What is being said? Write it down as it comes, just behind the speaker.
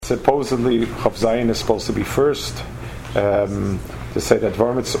supposedly Chav Zayin is supposed to be first. To say that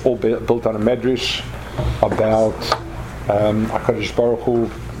Varmit's all built on a medrash about HaKadosh Baruch Hu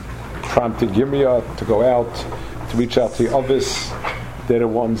prompted Yirmiyah to go out, to reach out to the Avos. They're the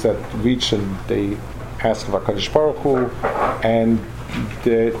ones that reach and they ask of HaKadosh Baruch Hu, and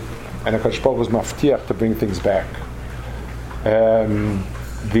HaKadosh Baruch Hu is maftiach to bring things back. The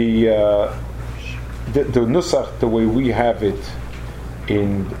nusach, the way we have it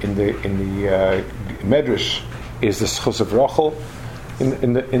in the medrash, is the schus of Rachel.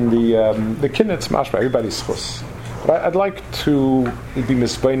 In the Kinnah, it's mashma, everybody's schus. But I'd like to be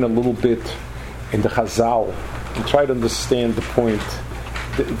misbein a little bit in the Chazal and try to understand the point.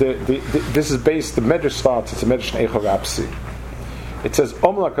 This is based. The medrash starts. It's a medrash in Eichel Rapsi. It says,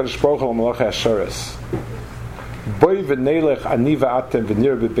 "Omla Kadosh Baruch Hu Malachei Asheres, Boi v'neilech ani v'atem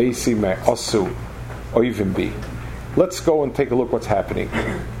v'nir b'beisi me'asu oivim bi." Let's go and take a look what's happening.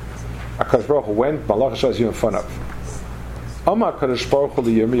 HaKadosh Baruch Hu went. Malach Asheres you in front of. Omla Kadosh Baruch Hu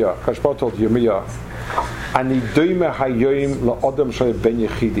liyirmiyah. HaKadosh Baruch Hu told Yirmiyah, "Ani doime hayoyim la'odam shalei ben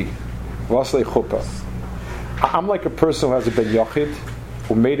yechidi v'aslei chuppah." I'm like a person who has a ben yachid,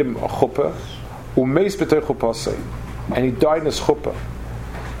 who made him a chuppah, who meis b'tei chuppasei, and he died in his chuppah.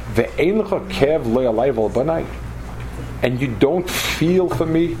 Ve'ein lecha kev lo yalai v'al banai, and you don't feel for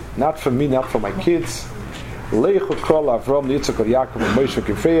me, not for my kids. Leichu kol Avram, Yitzchak, Yaakov, and Moshe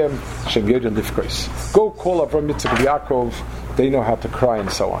Kifreim, Shem Yodin Lifkos. Go call Avram, Yitzchak, Yaakov. They know how to cry and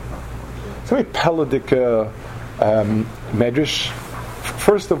so on. It's a very Peladik medrash.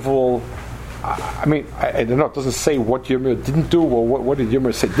 First of all, I mean, I don't know. It doesn't say what Yirmiyah didn't do, or what did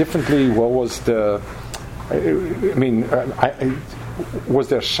Yirmiyah say differently. What was the? Was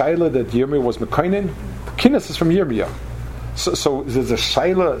there a shaila that Yirmiyah was mekainen? Kinnah is from Yirmiyah. So is there a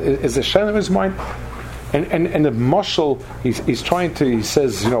shaila? Is there a shaila in his mind? And the mashal, he's trying to. He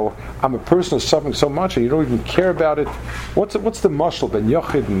says, I'm a person who's suffering so much, and you don't even care about it. What's the mashal? Ben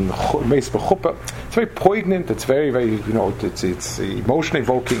Yochid and Meis B'Chuppah. It's very poignant. It's very, very, it's emotion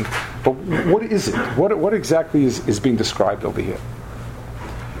evoking. But what is it? What exactly is being described over here?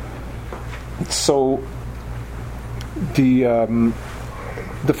 So the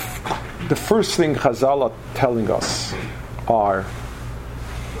first thing Chazal are telling us are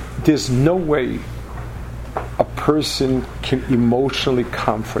there's no way a person can emotionally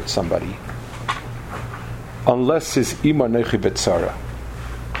comfort somebody unless his ima nechi betzara,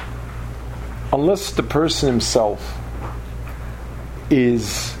 unless the person himself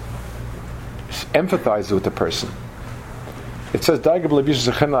is empathizing with the person. It says it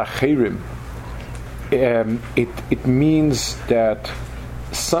means that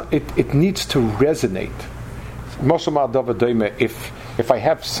it needs to resonate. If I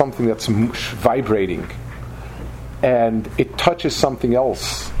have something that's vibrating and it touches something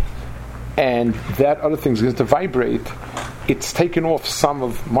else, and that other thing is going to vibrate, it's taken off some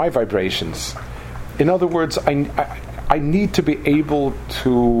of my vibrations. In other words, I need to be able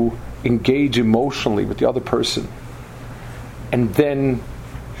to engage emotionally with the other person, and then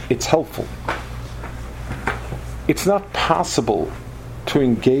it's helpful. It's not possible to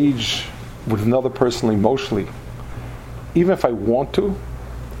engage with another person emotionally, even if I want to,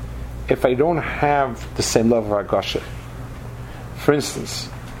 if I don't have the same level of agasha. For instance,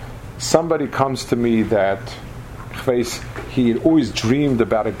 somebody comes to me that he had always dreamed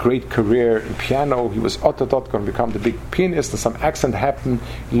about a great career in piano. He was going to become the big pianist, and some accident happened.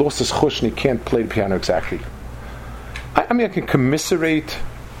 He lost his chush and he can't play the piano exactly. I mean, I can commiserate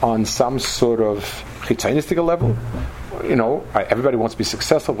on some sort of chitzanistic level. Everybody wants to be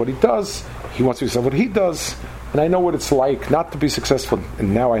successful at what he does. He wants to be successful at what he does. And I know what it's like not to be successful,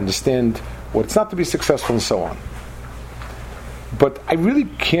 and now I understand what it's not to be successful and so on. But I really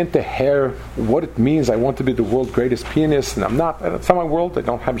can't hear what it means. I want to be the world's greatest pianist, and I'm not. It's not my world. I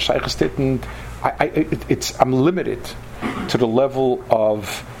don't have shaykhestit, and I'm limited to the level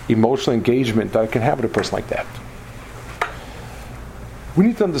of emotional engagement that I can have with a person like that. We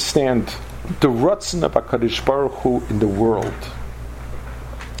need to understand the ratzon of HaKadosh Baruch Hu in the world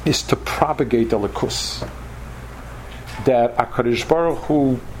is to propagate Elokus. That HaKadosh Baruch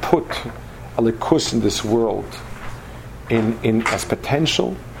Hu put Elokus in this world in as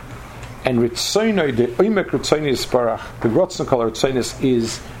potential, and Ritzoynoi, the Oimek Ritzoynoi Yisparach, the Ratzon Kol Ritzoynoi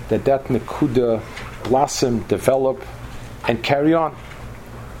is that Nekuda blossom, develop, and carry on.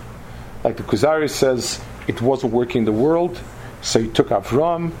 Like the Kuzari says, it wasn't working in the world, so he took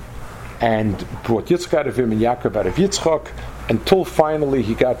Avram and brought Yitzchak out of him and Yaakov out of Yitzchak, until finally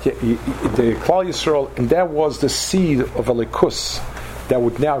he got the Klal Yisrael, and that was the seed of Elokus that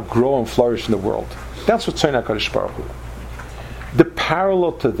would now grow and flourish in the world. That's what Tzon HaKadosh Baruch Hu. The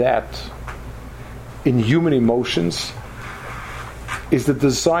parallel to that in human emotions is the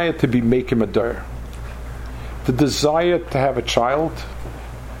desire to be making a dir. The desire to have a child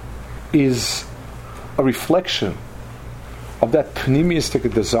is a reflection of that pneumistic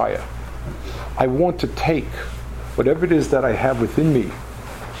desire. I want to take whatever it is that I have within me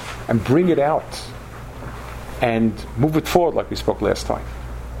and bring it out and move it forward, like we spoke last time.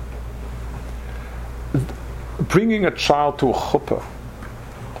 Bringing a child to a chuppah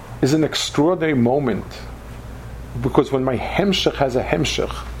is an extraordinary moment, because when my hemshech has a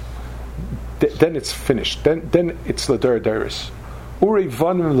hemshech, then it's finished. Then it's l'der deris. Urei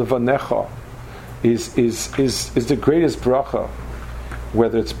vanim levanecha is the greatest bracha,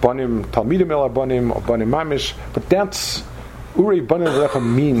 whether it's banim talmidim el banim or banim mamish. But that's urei banim levanecha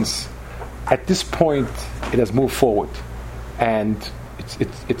means at this point it has moved forward, and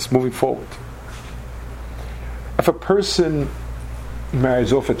it's moving forward. If a person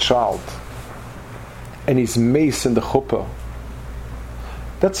marries off a child and he's mace in the chuppah,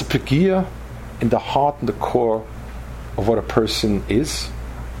 that's a pegia in the heart and the core of what a person is.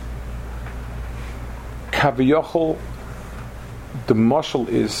 Kaviyachol, the mashal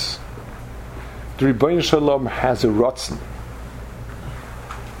is, the Rebbeinu Shalom has a ratzon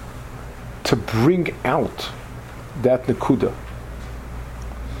to bring out that nekuda.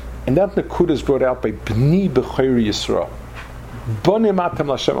 And that nekuda is brought out by B'ni B'chayri Yisrael. Banim atem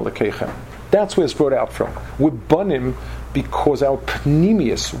l'Hashem Elokeichem. That's where it's brought out from. We're banim because our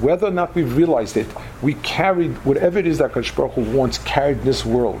pneumius, whether or not we've realized it, we carried whatever it is that Kadosh Baruch Hu wants carried in this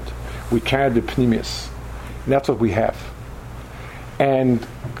world. We carried the pneumius. And that's what we have. And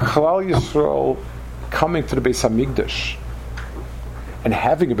Klal Yisrael coming to the Beis HaMikdash and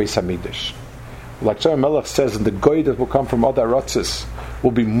having a Beis HaMikdash, like Shlomo Melech says, and the goy that will come from other rotzes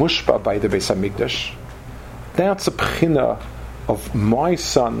will be mushpa by the Beis HaMikdash. That's a pchina of my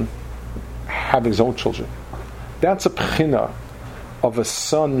son having his own children. That's a pchina of a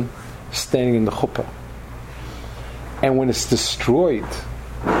son standing in the chuppah. And when it's destroyed,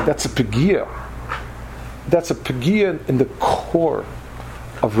 that's a pegia. That's a pegia in the core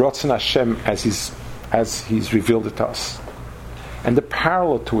of Ratzon Hashem as he's revealed it to us. And the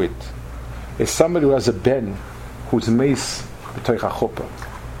parallel to it is somebody who has a ben who's meis b'toich hachuppah.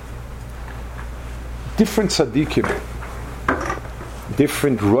 Different tzaddikim,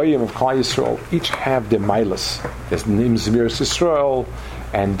 different royim of Klal Yisrael, each have their milas. There's Nim Zmiris Yisrael,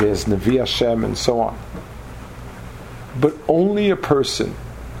 and there's Nevi Hashem, and so on. But only a person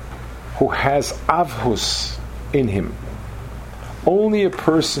who has Avos in him, only a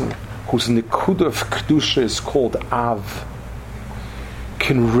person whose nekuda of kedusha is called Av,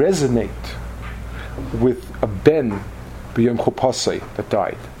 can resonate with a ben b'yom chupasei that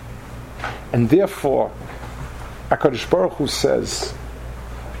died. And therefore, HaKadosh Baruch Hu says,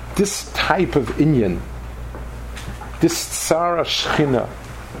 this type of inyan, this tzara shchina,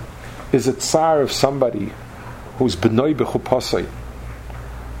 is a tzar of somebody who's benoi b'chupasei.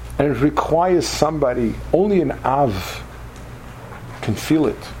 And it requires somebody, only an Av can feel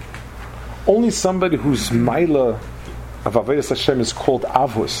it. Only somebody whose maila of Avodas Hashem is called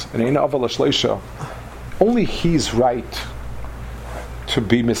Avos, and Ein Aval Shleisha, only he's right to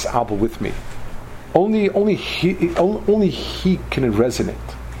be misabel with me. Only he can resonate.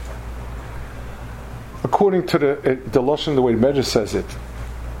 According to the Lashon, the way Medrash says it,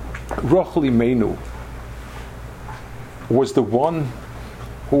 Rachel Imenu was the one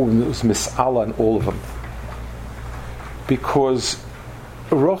who was misala in all of them, because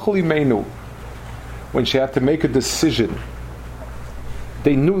Rachel Imenu, when she had to make a decision,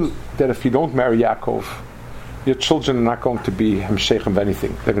 they knew that if you don't marry Yaakov, your children are not going to be hemsheichim of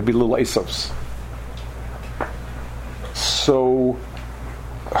anything. They're going to be little Esavs. So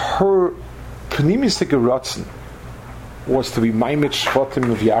her pnimistic ratzon was to be Maimit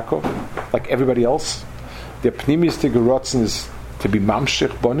Shvatim of Yaakov, like everybody else. Their pnimistic ratzon is to be Mamshech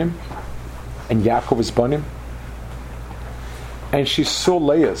Bonim, and Yaakov is Bonim. And she saw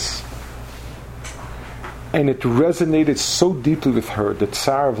Leah's, and it resonated so deeply with her, the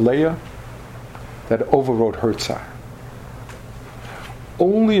tsar of Leah, that overrode her tsar.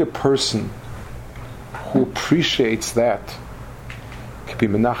 Only a person who appreciates that can be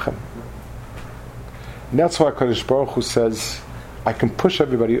Menachem. And that's why HaKadosh Baruch Hu says, I can push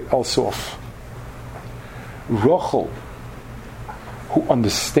everybody else off. Rachel, who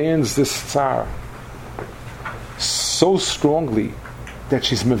understands this tsar so strongly that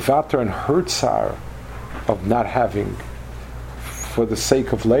she's mevater and her tsar of not having for the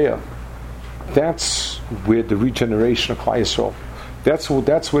sake of Leah, that's where the regeneration of Klal Yisrael, that's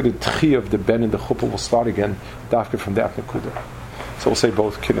where the tchi of the ben and the chuppah will start again, after from that nekuda. So we'll say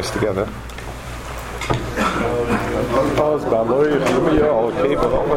both Kinnahs together.